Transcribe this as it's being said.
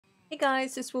Hey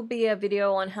guys, this will be a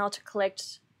video on how to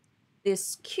collect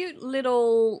this cute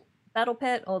little battle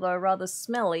pet, although rather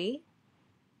smelly,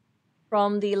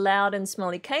 from the Loud and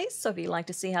Smelly Case. So if you'd like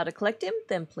to see how to collect him,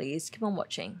 then please keep on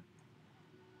watching.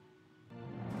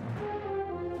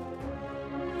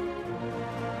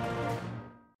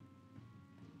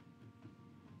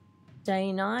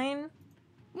 Day 9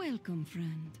 Welcome,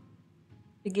 friend.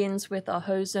 begins with a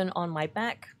Hozen on My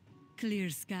Back. Clear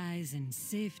skies and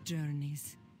safe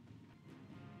journeys.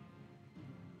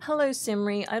 Hello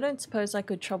Simri, I don't suppose I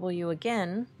could trouble you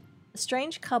again. A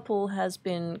strange couple has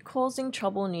been causing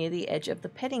trouble near the edge of the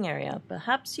petting area.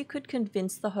 Perhaps you could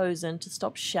convince the Hozen to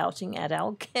stop shouting at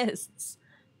our guests.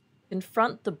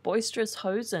 Confront the boisterous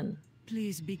Hozen.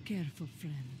 Please be careful,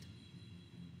 friend.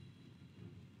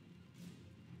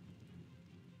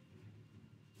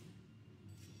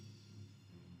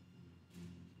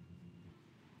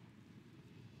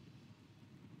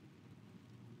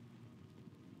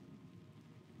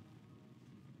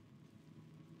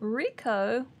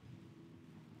 Riko?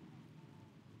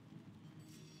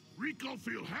 Riko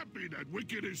feel happy that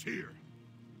Wikket is here.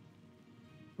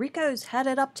 Riko's had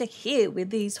it up to here with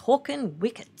these Hawken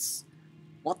Wickets.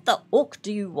 What the orc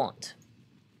do you want?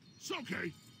 It's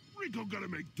okay. Riko gotta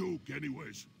make Duke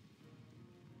anyways.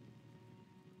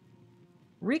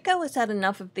 Riko has had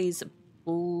enough of these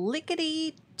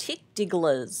blickety tick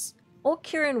digglers. All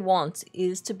Kieran wants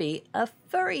is to be a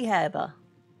furry haver.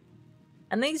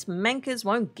 And these mankers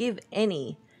won't give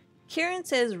any. Kieran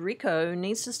says Riko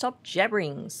needs to stop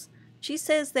jabberings. She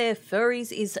says their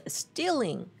furries is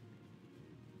stealing.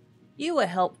 You were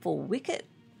helpful, Wikket.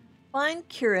 Find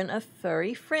Kieran a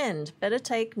furry friend. Better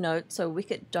take note so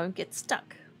Wikket don't get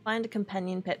stuck. Find a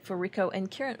companion pet for Riko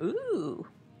and Kieran. Ooh.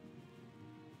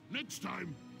 Next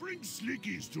time, bring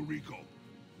Slickies to Riko.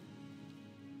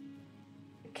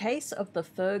 The case of the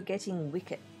Fur-Getting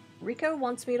Wikket. Riko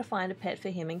wants me to find a pet for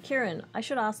him and Kieran. I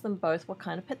should ask them both what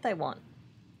kind of pet they want.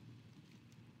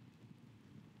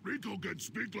 Riko can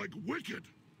speak like Wikket.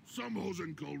 Some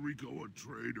hosen call Riko a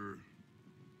traitor.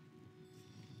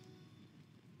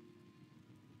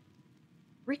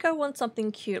 Riko wants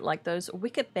something cute like those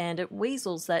Wicket Bandit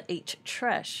weasels that eat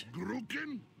trash.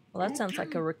 Gruken? Well, that sounds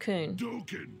like a raccoon.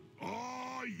 Doken.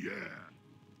 Oh, yeah.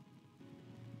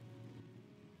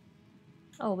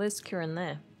 Oh, there's Kieran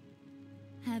there.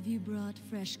 Have you brought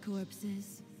fresh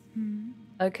corpses?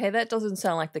 Okay, that doesn't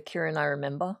sound like the Kieran I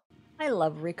remember. I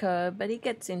love Riko, but he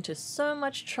gets into so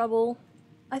much trouble.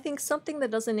 I think something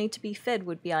that doesn't need to be fed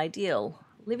would be ideal.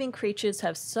 Living creatures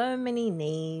have so many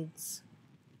needs.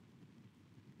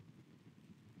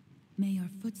 May your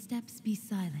footsteps be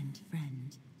silent,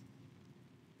 friend.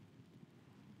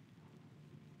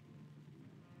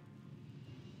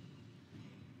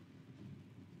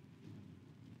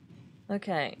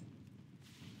 Okay.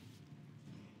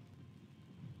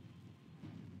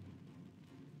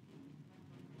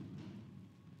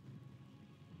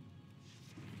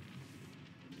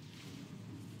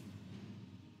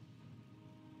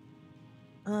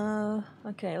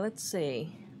 Okay, let's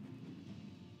see.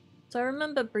 So I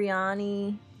remember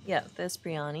Briani. Yeah, there's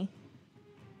Briani.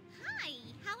 Hi,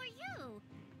 how are you?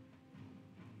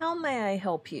 How may I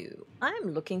help you?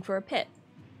 I'm looking for a pet.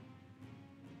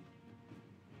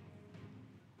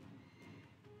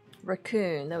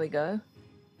 Raccoon, there we go.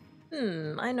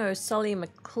 I know Sully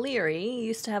McCleary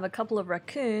used to have a couple of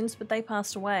raccoons, but they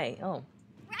passed away. Oh.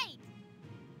 Right.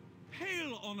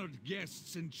 Hail, honored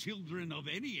guests and children of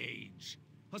any age.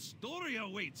 A story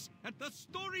awaits at the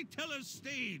storyteller's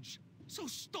stage. So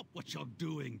stop what you're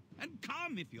doing and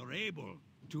come if you're able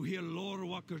to hear Lore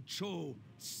Walker Cho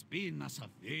spin us a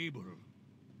fable.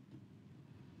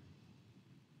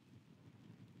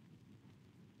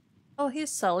 Oh,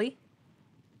 here's Sully.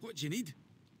 What do you need?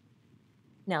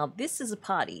 Now this is a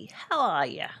party. How are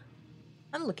ya?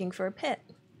 I'm looking for a pet.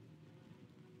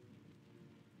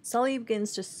 Sully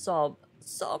begins to sob.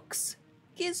 Socks?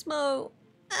 Gizmo?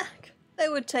 Ah, they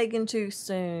were taken too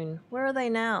soon. Where are they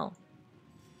now?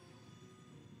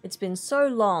 It's been so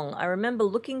long. I remember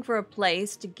looking for a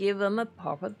place to give them a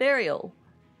proper burial.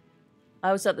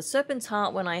 I was at the Serpent's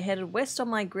Heart when I headed west on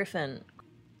my griffin,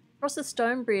 crossed the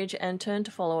stone bridge and turned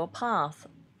to follow a path.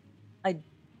 I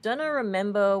don't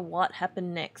remember what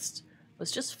happened next. I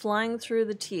was just flying through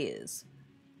the tears.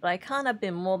 But I can't have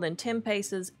been more than 10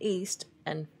 paces east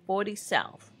and 40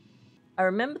 south. I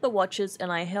remember the watches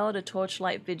and I held a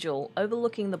torchlight vigil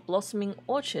overlooking the blossoming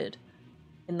orchard.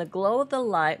 In the glow of the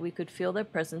light we could feel their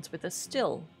presence with us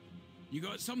still. You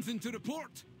got something to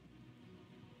report?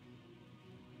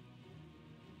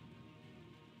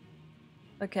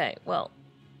 Okay, well,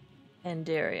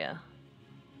 Pandaria.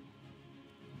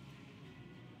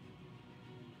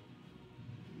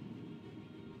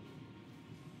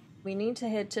 We need to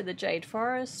head to the Jade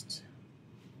Forest.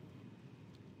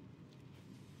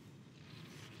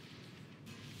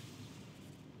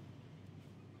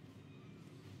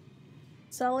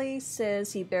 Sully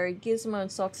says he buried Gizmo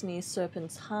and Socks near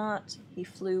Serpent's Heart. He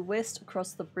flew west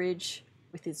across the bridge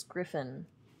with his griffin.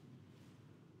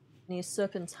 Near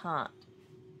Serpent's Heart.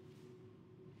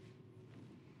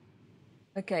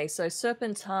 Okay, so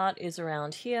Serpent's Heart is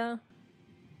around here.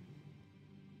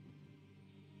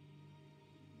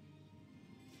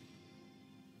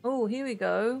 Oh, here we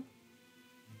go.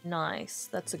 Nice.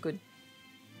 That's a good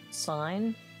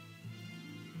sign.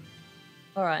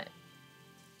 Alright.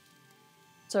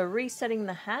 So resetting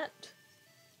the hat.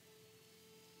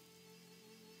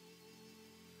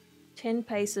 10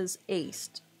 paces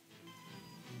east.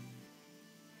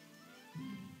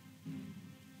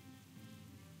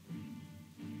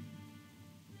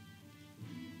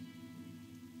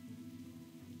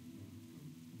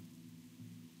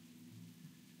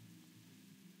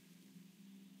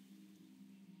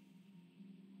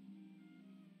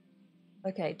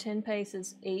 Okay, 10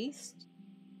 paces east.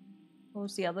 What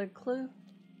was the other clue?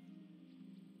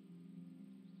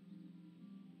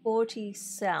 40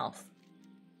 south.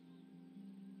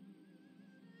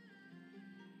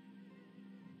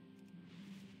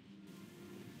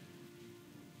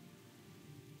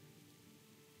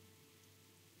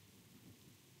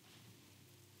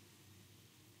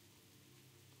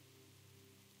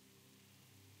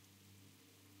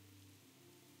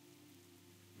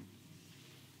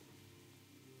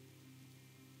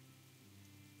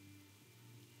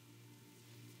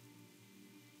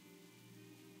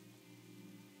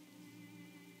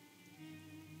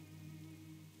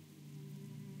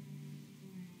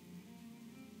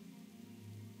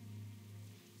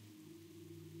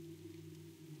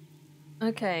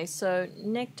 Okay, so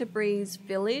Nectar Breeze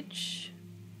Village.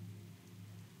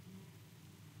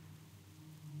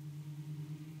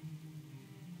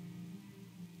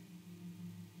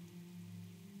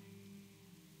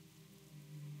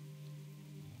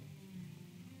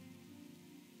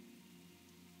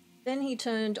 Then he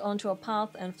turned onto a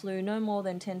path and flew no more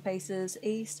than 10 paces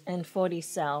east and 40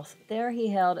 south. There he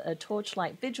held a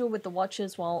torchlight vigil with the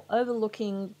watchers while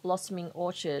overlooking blossoming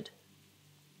orchard.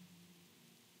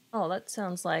 Oh, that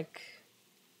sounds like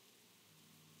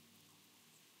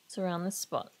it's around this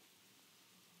spot.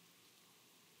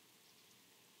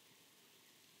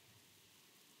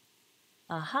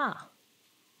 Aha!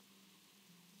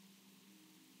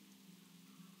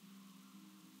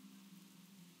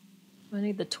 I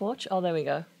need the torch. Oh, there we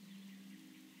go.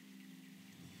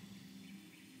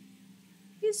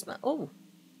 Here's my... Oh!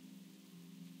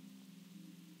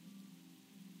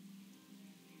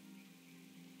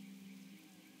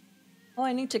 Oh,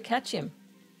 I need to catch him.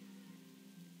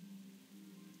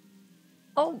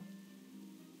 Oh!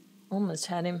 Almost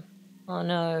had him. Oh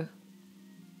no.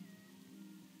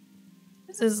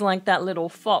 This is like that little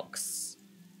fox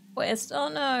quest. Oh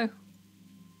no.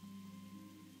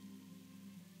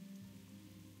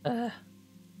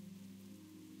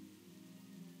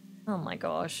 Oh my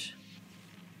gosh.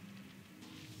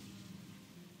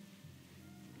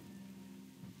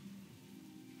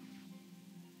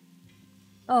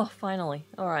 Oh, finally.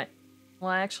 Alright. Well,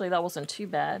 actually, that wasn't too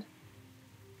bad.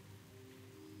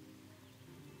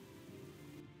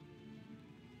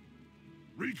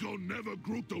 Riko never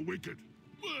grouped a Wikket.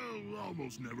 Well,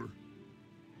 almost never.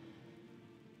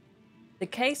 The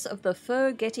case of the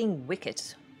Fur-Getting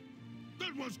Wikket.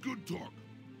 That was good talk.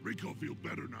 Riko feel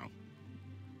better now.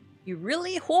 You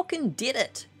really hawkin' did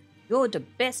it. You're the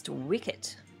best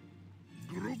Wikket.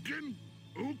 Grukin,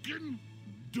 Ukin,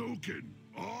 Dukin.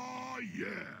 Oh,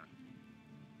 yeah.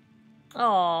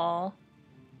 Aww.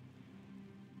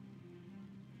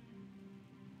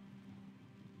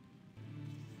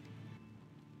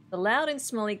 The Loud and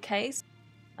Smelly Case.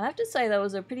 I have to say that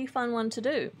was a pretty fun one to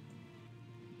do.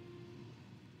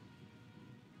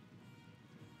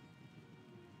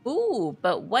 Ooh,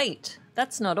 but wait,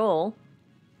 that's not all.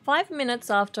 5 minutes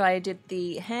after I did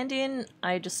the hand-in,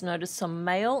 I just noticed some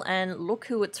mail, and look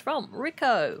who it's from,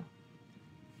 Riko.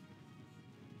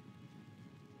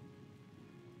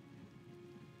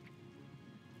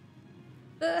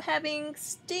 Fur having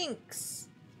stinks.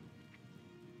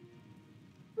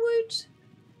 Woot.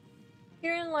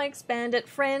 Kieran likes Bandit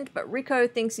Friend, but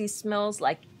Riko thinks he smells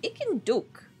like Ick and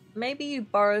Dook. Maybe you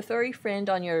borrow furry friend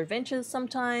on your adventures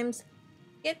sometimes.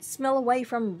 Get smell away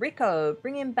from Riko.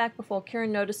 Bring him back before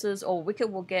Kieran notices or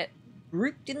Wikket will get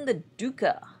grouped in the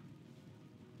dukkha.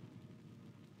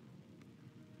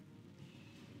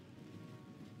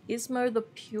 Gizmo the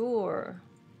Pure.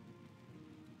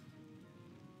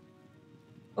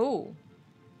 Oh.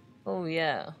 Oh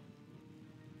yeah.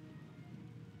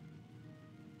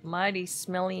 Mighty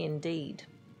smelly indeed.